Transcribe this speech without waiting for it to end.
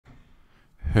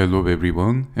Hello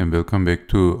everyone and welcome back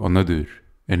to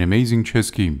an amazing chess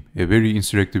game, a very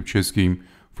interactive chess game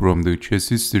from the chess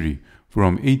history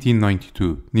from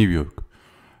 1892, New York.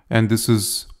 And this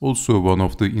is also one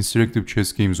of the interactive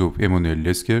chess games of Emanuel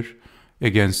Lasker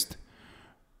against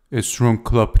a strong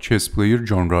club chess player,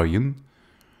 John Ryan.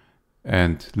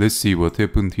 And let's see what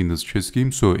happened in this chess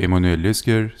game. So Emanuel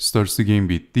Lasker starts the game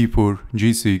with d4,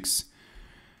 g6,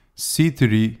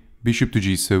 c3, bishop to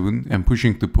g7 and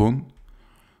pushing the pawn.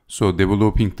 So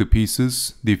developing the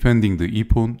pieces, defending the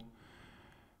e-pawn,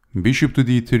 bishop to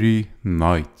d3,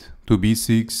 knight to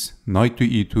b6, knight to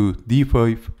e2,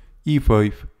 d5,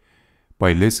 e5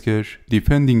 by Lasker,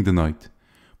 defending the knight,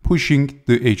 pushing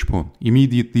the h-pawn,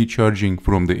 immediately charging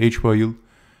from the h-file,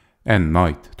 and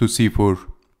knight to c4.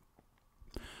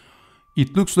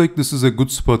 It looks like this is a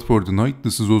good spot for the knight.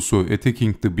 This is also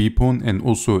attacking the b-pawn and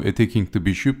also attacking the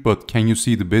bishop, but can you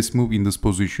see the best move in this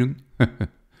position?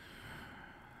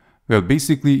 Well,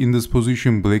 basically in this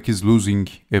position, black is losing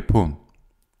a pawn.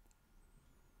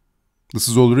 This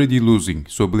is already losing,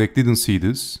 so black didn't see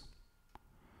this.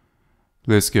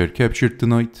 Lasker captured the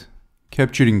knight,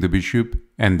 capturing the bishop,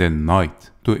 and then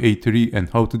knight to a3 and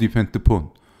how to defend the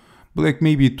pawn. Black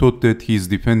maybe thought that he is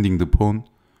defending the pawn,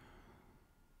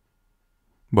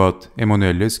 but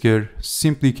Emanuel Lasker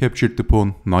simply captured the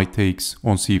pawn, knight takes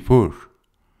on c4,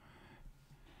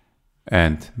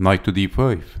 and knight to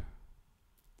d5.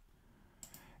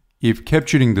 If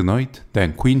capturing the knight,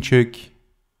 then queen check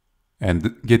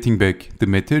and getting back the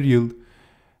material,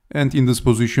 and in this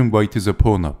position white is a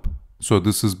pawn up. So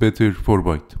this is better for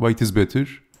white. White is better.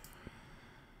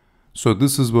 So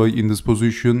this is why in this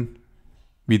position,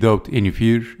 without any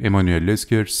fear, Emanuel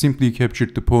Lasker simply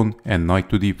captured the pawn and knight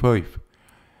to d5.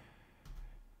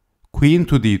 Queen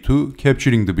to d2,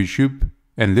 capturing the bishop,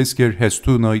 and Lasker has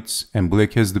two knights and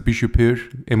black has the bishop here.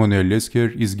 Emanuel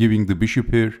Lasker is giving the bishop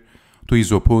here to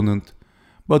his opponent,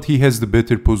 but he has the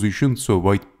better position, so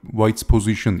white's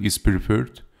position is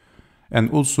preferred.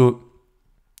 And also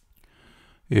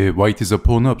white is a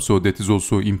pawn up, so that is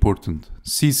also important.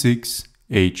 c6,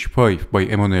 h5 by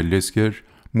Emanuel Lasker,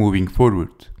 moving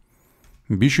forward.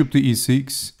 Bishop to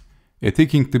e6,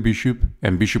 attacking the bishop,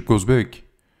 and bishop goes back.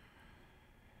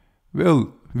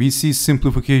 Well, we see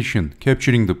simplification,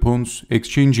 capturing the pawns,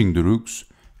 exchanging the rooks,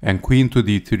 and queen to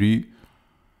d3,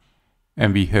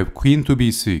 and we have queen to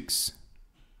b6.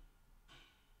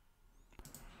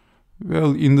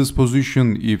 Well, in this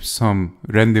position, if some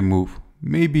random move,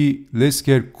 maybe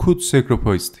Lasker could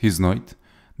sacrifice his knight.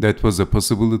 That was a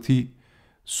possibility.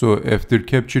 So after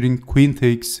capturing, queen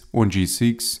takes on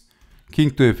g6,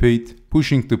 king to f8,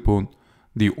 pushing the pawn,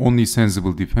 the only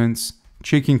sensible defense,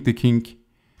 checking the king,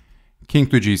 king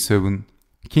to g7,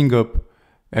 king up,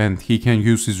 and he can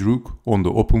use his rook on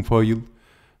the open file.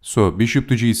 So bishop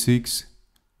to g6,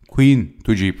 queen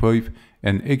to g5,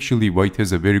 and actually white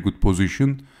has a very good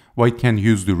position. White can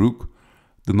use the rook,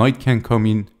 the knight can come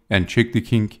in and check the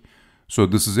king. So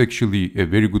this is actually a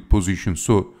very good position.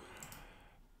 So,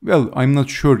 well, I'm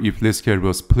not sure if Lasker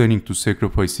was planning to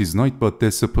sacrifice his knight, but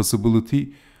that's a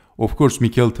possibility. Of course,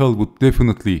 Mikhail Tal would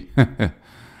definitely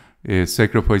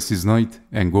sacrifice his knight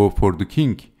and go for the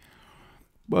king.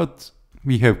 But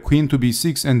we have queen to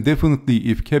b6, and definitely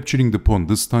if capturing the pawn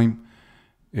this time,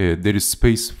 there is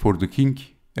space for the king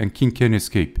and king can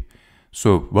escape.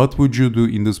 So what would you do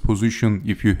in this position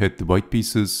if you had the white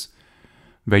pieces?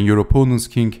 When your opponent's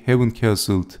king haven't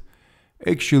castled,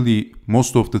 actually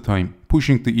most of the time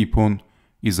pushing the e-pawn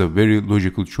is a very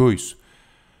logical choice.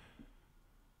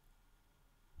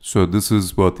 So this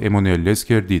is what Emanuel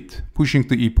Lasker did. Pushing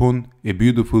the e-pawn, a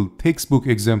beautiful textbook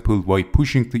example why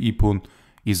pushing the e-pawn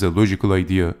is a logical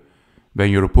idea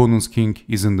when your opponent's king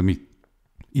is in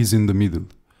the middle.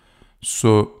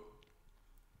 So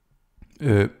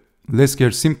Lasker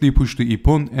simply pushed the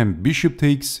e-pawn and bishop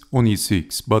takes on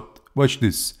e6. But watch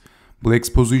this.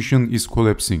 Black's position is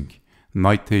collapsing.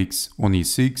 Knight takes on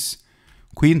e6.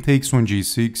 Queen takes on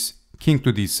g6. King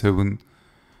to d7.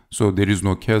 So there is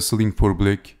no castling for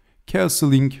black.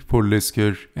 Castling for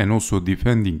Lasker and also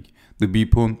defending the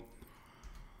b-pawn.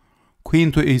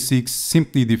 Queen to a6,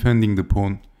 simply defending the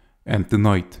pawn. And the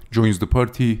knight joins the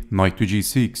party. Knight to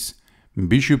g6.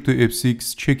 Bishop to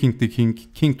f6, checking the king.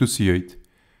 King to c8.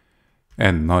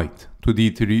 And knight to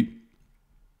d3.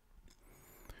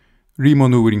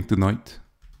 Remaneuvering the knight.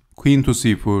 Queen to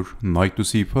c4, knight to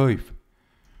c5.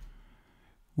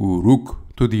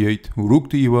 Rook to d8, rook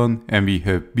to e1, and we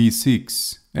have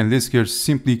b6. And Lasker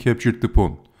simply captured the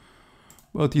pawn.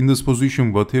 But in this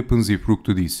position, what happens if rook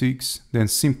to d6? Then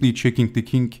simply checking the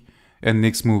king, and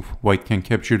next move, white can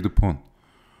capture the pawn.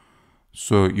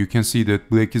 So you can see that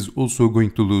black is also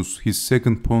going to lose his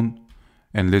second pawn,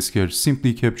 and Lasker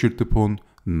simply captured the pawn.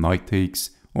 Knight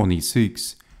takes on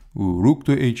e6, rook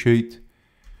to h8,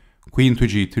 queen to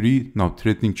g3, now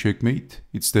threatening checkmate.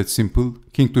 It's that simple.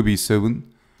 King to b7,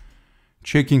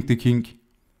 checking the king,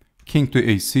 king to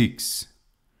a6.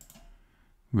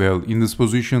 Well, in this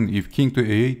position, if king to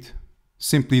a8,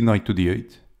 simply knight to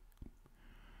d8.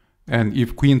 And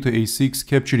if queen to a6,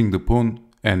 capturing the pawn,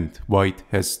 and white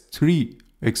has 3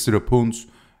 extra pawns,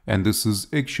 and this is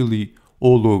actually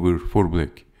all over for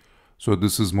black. So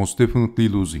this is most definitely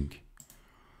losing.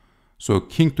 So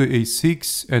king to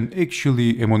a6, and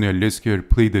actually Emanuel Lasker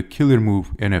played a killer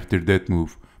move, and after that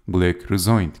move, black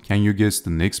resigned. Can you guess the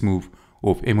next move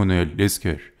of Emanuel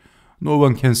Lasker? No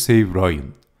one can save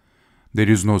Ryan. There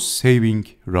is no saving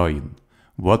Ryan.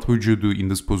 What would you do in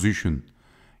this position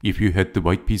if you had the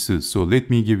white pieces? So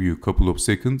let me give you a couple of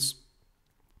seconds.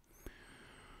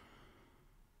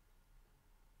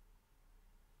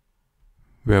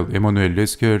 Well, Emanuel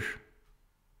Lasker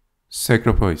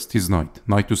sacrificed his knight.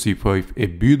 Knight to c5, a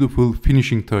beautiful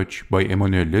finishing touch by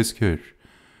Emanuel Lasker.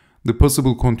 The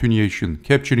possible continuation,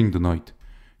 capturing the knight,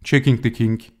 checking the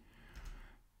king,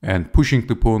 and pushing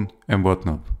the pawn, and what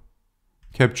now?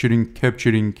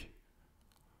 Capturing.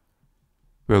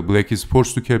 Well, black is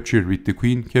forced to capture with the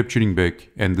queen, capturing back,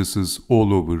 and this is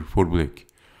all over for black.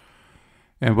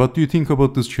 And what do you think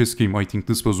about this chess game? I think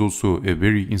this was also a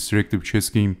very interactive chess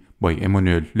game by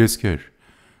Emanuel Lasker.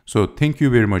 So thank you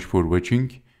very much for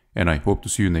watching, and I hope to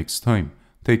see you next time.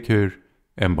 Take care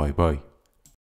and bye bye.